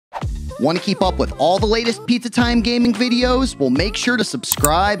Want to keep up with all the latest Pizza Time gaming videos? Well, make sure to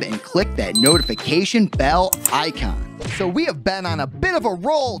subscribe and click that notification bell icon. So we have been on a bit of a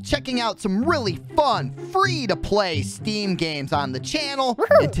roll checking out some really fun, free-to-play Steam games on the channel,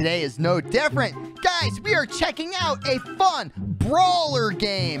 and today is no different. Guys, we are checking out a fun Brawler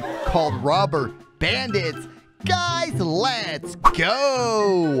game called Rubber Bandits. Guys, let's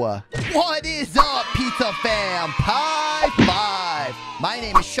go! What is up, Pizza Fam? High five! My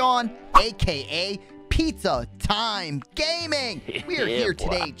name is Sean, aka Pizza Time Gaming. We are here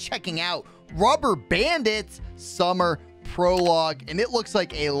today checking out Rubber Bandits Summer Prologue, and it looks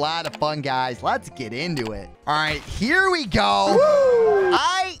like a lot of fun, guys. Let's get into it. All right, here we go. Woo!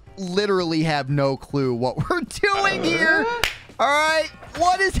 I literally have no clue what we're doing here. All right,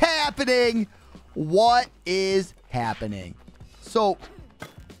 what is happening? What is happening? So,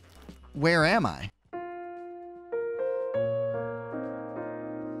 where am I?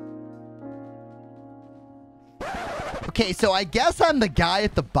 Okay, so I guess I'm the guy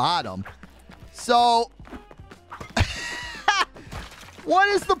at the bottom. So, what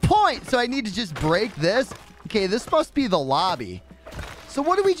is the point? So I need to just break this? Okay, this must be the lobby. So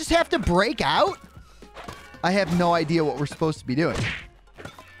what do we just have to break out? I have no idea what we're supposed to be doing.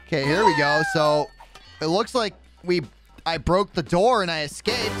 Okay, here we go. So it looks like I broke the door and I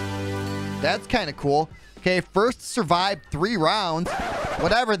escaped. That's kind of cool. Okay, first survived 3 rounds.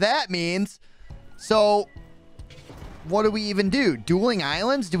 Whatever that means. So what do we even do? Dueling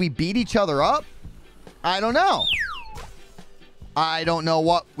islands? Do we beat each other up? I don't know. I don't know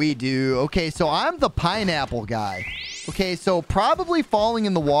what we do. Okay, so I'm the pineapple guy. Okay, so probably falling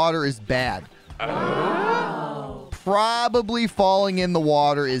in the water is bad. Probably falling in the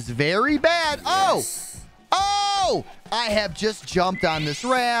water is very bad. Oh! Oh! I have just jumped on this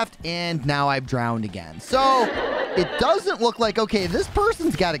raft, and now I've drowned again. So, it doesn't look like... Okay, this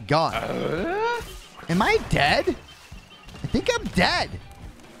person's got a gun. Am I dead? I think I'm dead.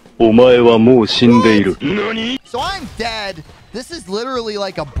 So I'm dead. This is literally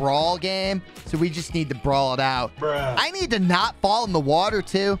like a brawl game, so we just need to brawl it out. Bruh. I need to not fall in the water,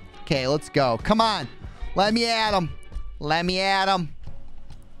 too. Okay, let's go. Come on. Let me at him. Let me at him.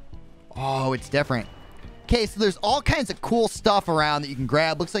 Oh, it's different. Okay, so there's all kinds of cool stuff around that you can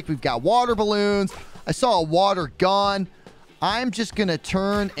grab. Looks like we've got water balloons. I saw a water gun. I'm just going to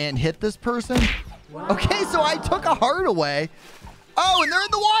turn and hit this person. Wow. Okay, so I took a heart away. Oh, and they're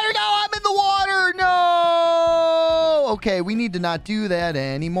in the water. No, I'm in the water. No. Okay, we need to not do that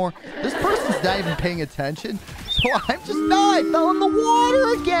anymore. This person's not even paying attention. So I'm just... No, I fell in the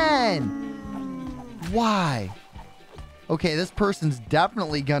water again. Why? Okay, this person's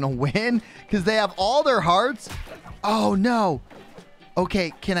definitely gonna win because they have all their hearts. Oh, no.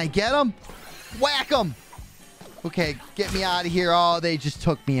 Okay, can I get them? Whack them. Okay, get me out of here. Oh, they just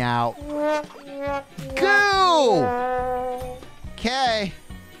took me out. Go! Okay.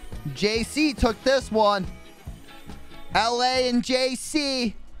 JC took this one. LA and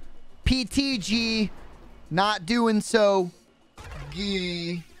JC. PTG. Not doing so.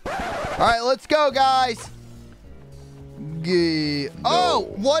 Gee. All right, let's go, guys. Gee.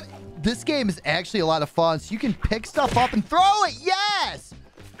 Oh, what? This game is actually a lot of fun. So you can pick stuff up and throw it. Yes.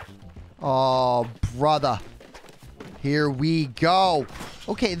 Oh, brother. Here we go.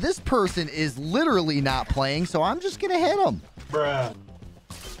 Okay, this person is literally not playing, so I'm just going to hit him. Bruh.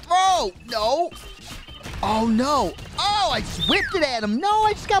 Oh, no. Oh, no. Oh, I just whipped it at him. No,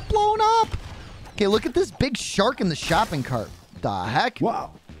 I just got blown up. Okay, look at this big shark in the shopping cart. The heck?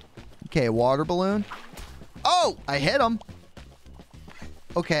 Wow. Okay, water balloon. Oh, I hit him.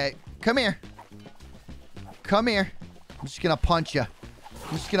 Okay, come here. Come here. I'm just going to punch you.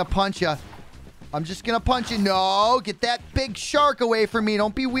 I'm just going to punch you. I'm just going to punch you. No, get that big shark away from me.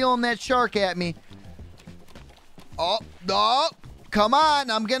 Don't be wheeling that shark at me. Oh, no. Come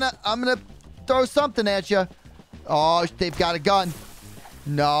on. I'm gonna throw something at you. Oh, they've got a gun.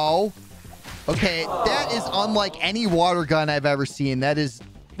 No. Okay, that is unlike any water gun I've ever seen. That is,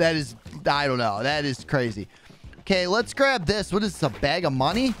 I don't know. That is crazy. Okay, let's grab this. What is this, a bag of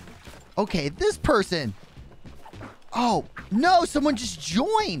money? Okay, this person. Oh, no, someone just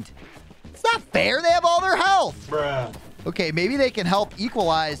joined. It's not fair. They have all their health. Bruh. Okay, maybe they can help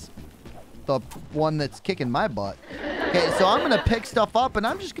equalize the one that's kicking my butt. Okay, so I'm going to pick stuff up, and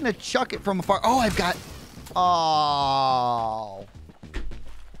I'm just going to chuck it from afar. Oh, I've got... Oh.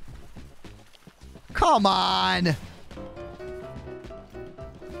 Come on.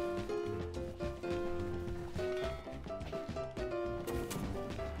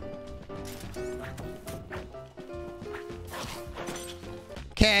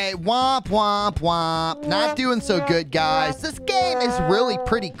 Okay, womp, womp, womp. Not doing so good, guys. This game is really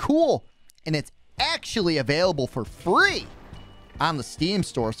pretty cool. and it's actually available for free on the Steam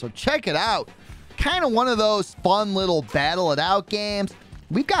store, so check it out. Kind of one of those fun little battle it out games.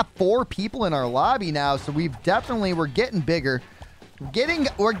 We've got 4 people in our lobby now, so we're getting bigger.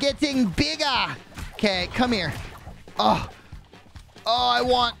 We're getting bigger. Okay, come here. Oh, I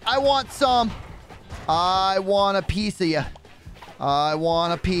want some. I want a piece of you. I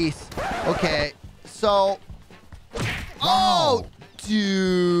want a piece. Okay, so, oh,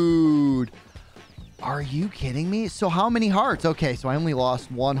 dude. Are you kidding me? So how many hearts? Okay, so I only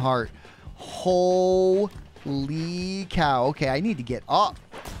lost 1 heart. Holy cow. Okay, I need to get up.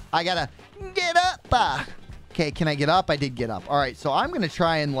 I gotta get up. Okay, can I get up? I did get up. All right, so I'm gonna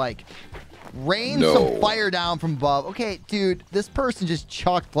try and, like, rain some fire down from above. Okay, dude, this person just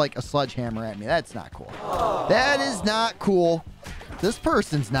chucked, like, a sledgehammer at me. That's not cool. That is not cool. This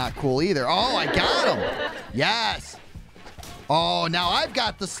person's not cool either. Oh, I got him. Yes. Oh, now I've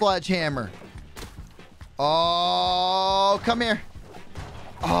got the sledgehammer. Oh, come here.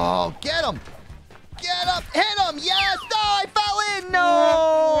 Oh, get him. Get up. Hit him. Yes. No, I fell in.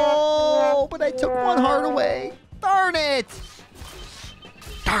 No. But I took 1 heart away. Darn it.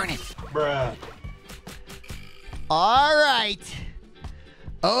 Darn it. Bruh. All right.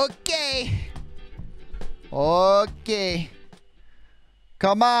 Okay. Okay.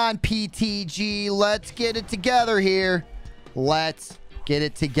 Come on, PTG. Let's get it together here. Let's get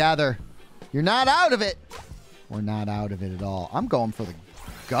it together. You're not out of it. We're not out of it at all. I'm going for the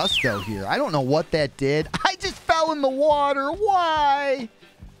gusto here. I don't know what that did. I just fell in the water. Why?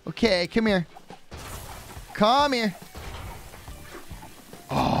 Okay, come here. Come here.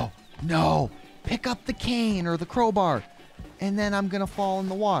 Oh, no. Pick up the cane or the crowbar. And then I'm going to fall in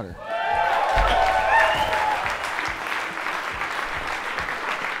the water.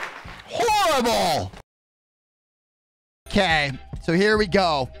 Horrible. Okay, so here we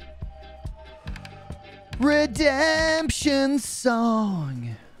go. Redemption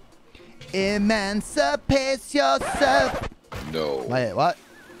song. Emancipate yourself. No. Wait, what?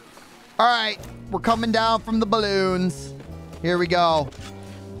 All right, we're coming down from the balloons. Here we go.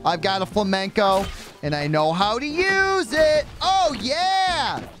 I've got a flamenco, and I know how to use it. Oh,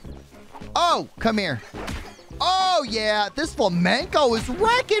 yeah. Oh, come here. Oh, yeah. This flamenco is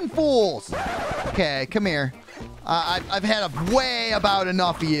wrecking fools. Okay, come here. I've had way about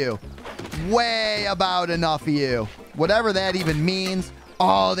enough of you. Way about enough of you. Whatever that even means.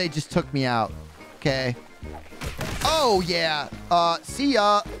 Oh, they just took me out. Okay. Oh, yeah. See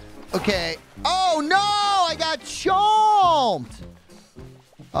ya. Okay. Oh, no! I got chomped!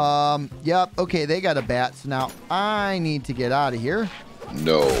 Yep. Okay, they got a bat, so now I need to get out of here.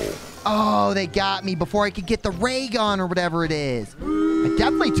 No. Oh, they got me before I could get the ray gun or whatever it is. I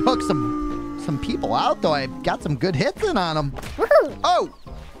definitely took some people out, though. I got some good hits in on them. Oh!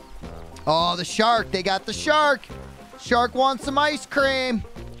 Oh, the shark. They got the shark. Shark wants some ice cream.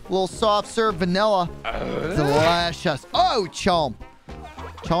 A little soft serve vanilla. Delicious. Oh, chomp.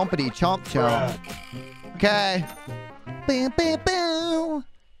 Chompity chomp chomp. Okay. Boom, boom, boom.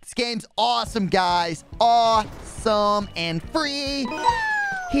 This game's awesome, guys. Awesome and free.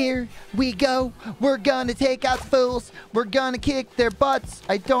 Here we go. We're gonna take out the fools. We're gonna kick their butts.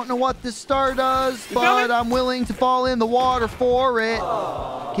 I don't know what this star does, but I'm willing to fall in the water for it.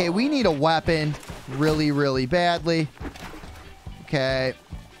 Okay, we need a weapon really, really badly. Okay.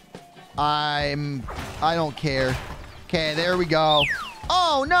 I don't care. Okay, there we go.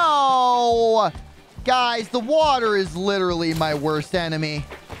 Oh, no! Guys, the water is literally my worst enemy.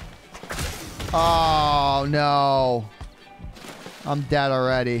 Oh, no. I'm dead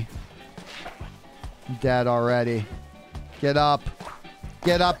already. I'm dead already. Get up.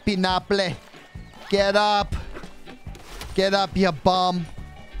 Get up, Pinaple. Get up. Get up, you bum.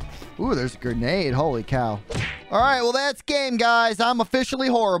 Ooh, there's a grenade. Holy cow. All right, well, that's game, guys. I'm officially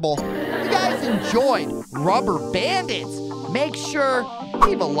horrible. If you guys enjoyed Rubber Bandits, make sure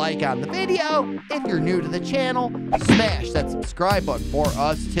leave a like on the video. If you're new to the channel, smash that subscribe button for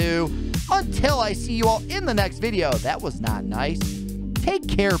us too. Until I see you all in the next video. That was not nice. Take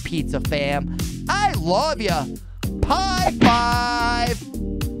care, Pizza Fam. I love ya. High five.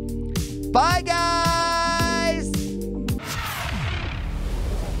 Bye, guys.